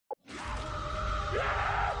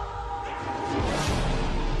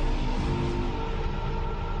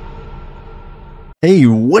Hey,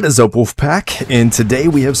 what is up, Wolfpack? And today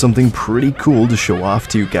we have something pretty cool to show off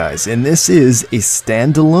to you guys, and this is a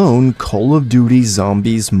standalone Call of Duty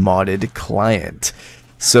Zombies modded client.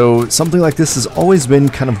 So something like this has always been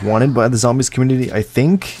kind of wanted by the zombies community, I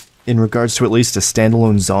think, in regards to at least a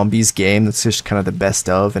standalone zombies game that's just kind of the best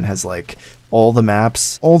of and has like all the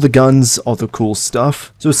maps, all the guns, all the cool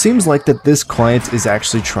stuff. So it seems like that this client is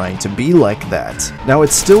actually trying to be like that. Now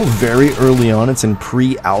it's still very early on, it's in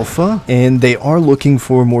pre-alpha, and they are looking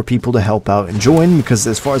for more people to help out and join, because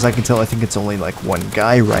as far as I can tell, I think it's only like one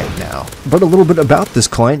guy right now. But a little bit about this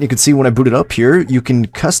client, you can see when I boot it up here, you can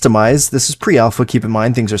customize. This is pre-alpha, keep in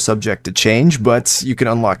mind things are subject to change, but you can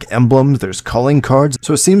unlock emblems, there's calling cards,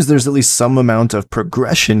 so it seems there's at least some amount of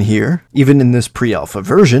progression here, even in this pre-alpha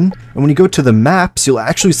version. And when you go to the maps, you'll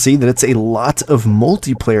actually see that it's a lot of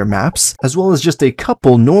multiplayer maps, as well as just a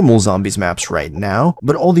couple normal zombies maps right now.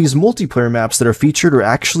 But all these multiplayer maps that are featured are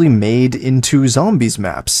actually made into zombies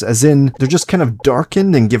maps, as in they're just kind of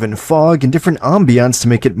darkened and given fog and different ambiance to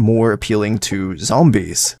make it more appealing to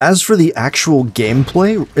zombies. As for the actual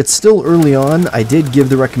gameplay, it's still early on. I did give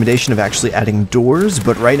the recommendation of actually adding doors,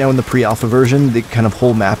 but right now in the pre-alpha version, the kind of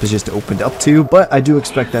whole map is just opened up to, but I do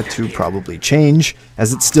expect that to probably change,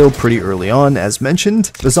 as it's still pretty early on, as mentioned.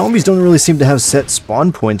 The zombies don't really seem to have set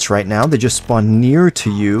spawn points right now, they just spawn near to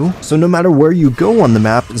you, so no matter where you go on the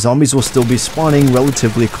map, zombies will still be spawning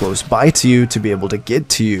relatively close by to you to be able to get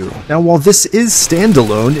to you. Now while this is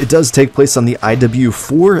standalone, it does take place on the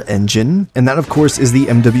IW4 engine, and that of course is the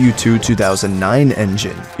MW2 2009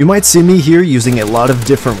 engine. You might see me here using a lot of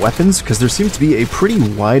different weapons, because there seems to be a pretty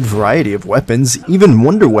wide variety of weapons, even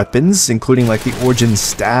wonder weapons, including like the Origin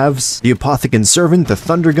Staves, the Apothecon Servant, the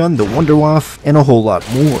Thunder Gun, the Wonderwaff, and a whole lot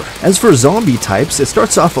more. As for zombie types, it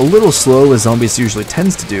starts off a little slow, as zombies usually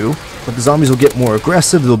tends to do, but the zombies will get more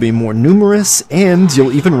aggressive, they'll be more numerous, and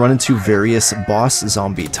you'll even run into various boss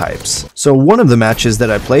zombie types. So one of the matches that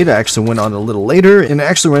I played, I actually went on a little later, and I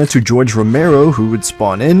actually ran into George Romero, who would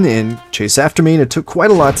spawn in and chase after me, and it took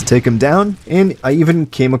quite a lot to take him down, and I even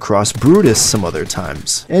came across Brutus some other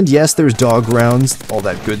times. And yes, there's dog rounds, all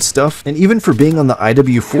that good stuff, and even for being on the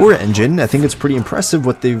IW4 engine, I think it's pretty impressive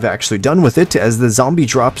what they've actually done with it, as the zombie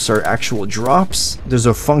drops are actual drops, there's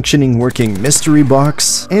a functioning working mystery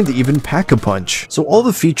box, and even Pack-a-Punch. So all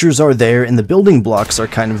the features are there, and the building blocks are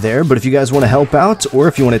kind of there, but if you guys want to help out, or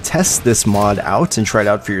if you want to test this mod out and try it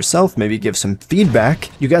out for yourself, maybe give some feedback,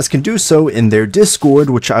 you guys can do so in their Discord,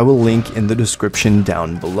 which I will link in the description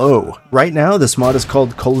down below. Right now, this mod is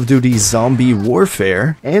called Call of Duty Zombie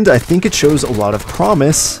Warfare, and I think it shows a lot of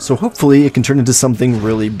promise, so hopefully it can turn into something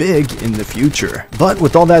really big in the future. But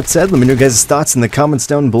with all that said, let me know your guys' thoughts in the comments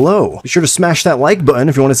down below. Be sure to smash that like button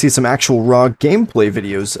if you want to see some actual raw gameplay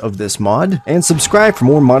videos of this mod, and subscribe for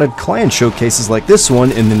more modded client showcases like this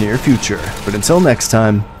one in the near future. But until next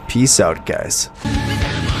time, peace out, guys.